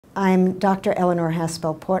I'm Dr. Eleanor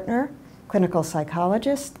Haspel-Portner, clinical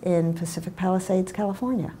psychologist in Pacific Palisades,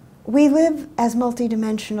 California. We live as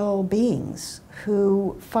multidimensional beings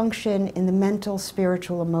who function in the mental,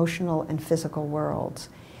 spiritual, emotional, and physical worlds.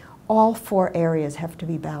 All four areas have to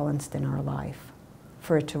be balanced in our life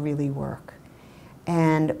for it to really work.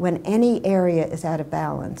 And when any area is out of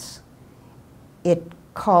balance, it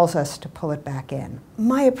calls us to pull it back in.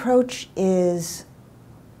 My approach is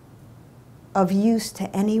of use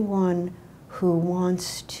to anyone who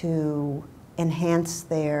wants to enhance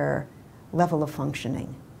their level of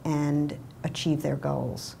functioning and achieve their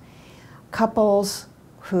goals. Couples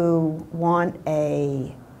who want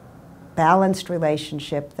a balanced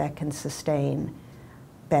relationship that can sustain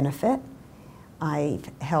benefit.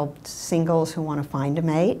 I've helped singles who want to find a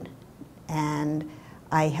mate, and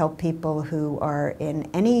I help people who are in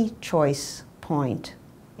any choice point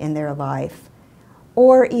in their life,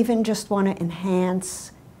 or even just want to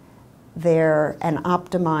enhance and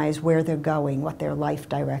optimize where they're going, what their life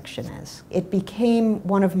direction is. It became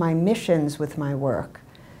one of my missions with my work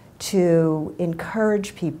to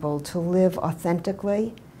encourage people to live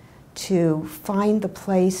authentically, to find the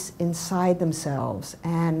place inside themselves,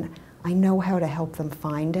 and I know how to help them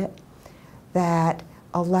find it, that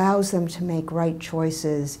allows them to make right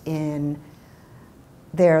choices in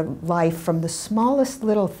their life from the smallest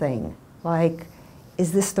little thing, like,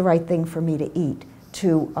 is this the right thing for me to eat,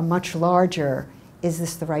 to a much larger, is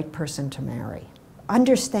this the right person to marry?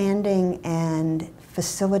 Understanding and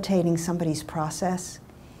facilitating somebody's process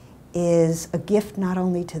is a gift not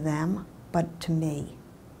only to them, but to me,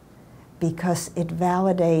 because it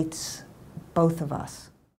validates both of us.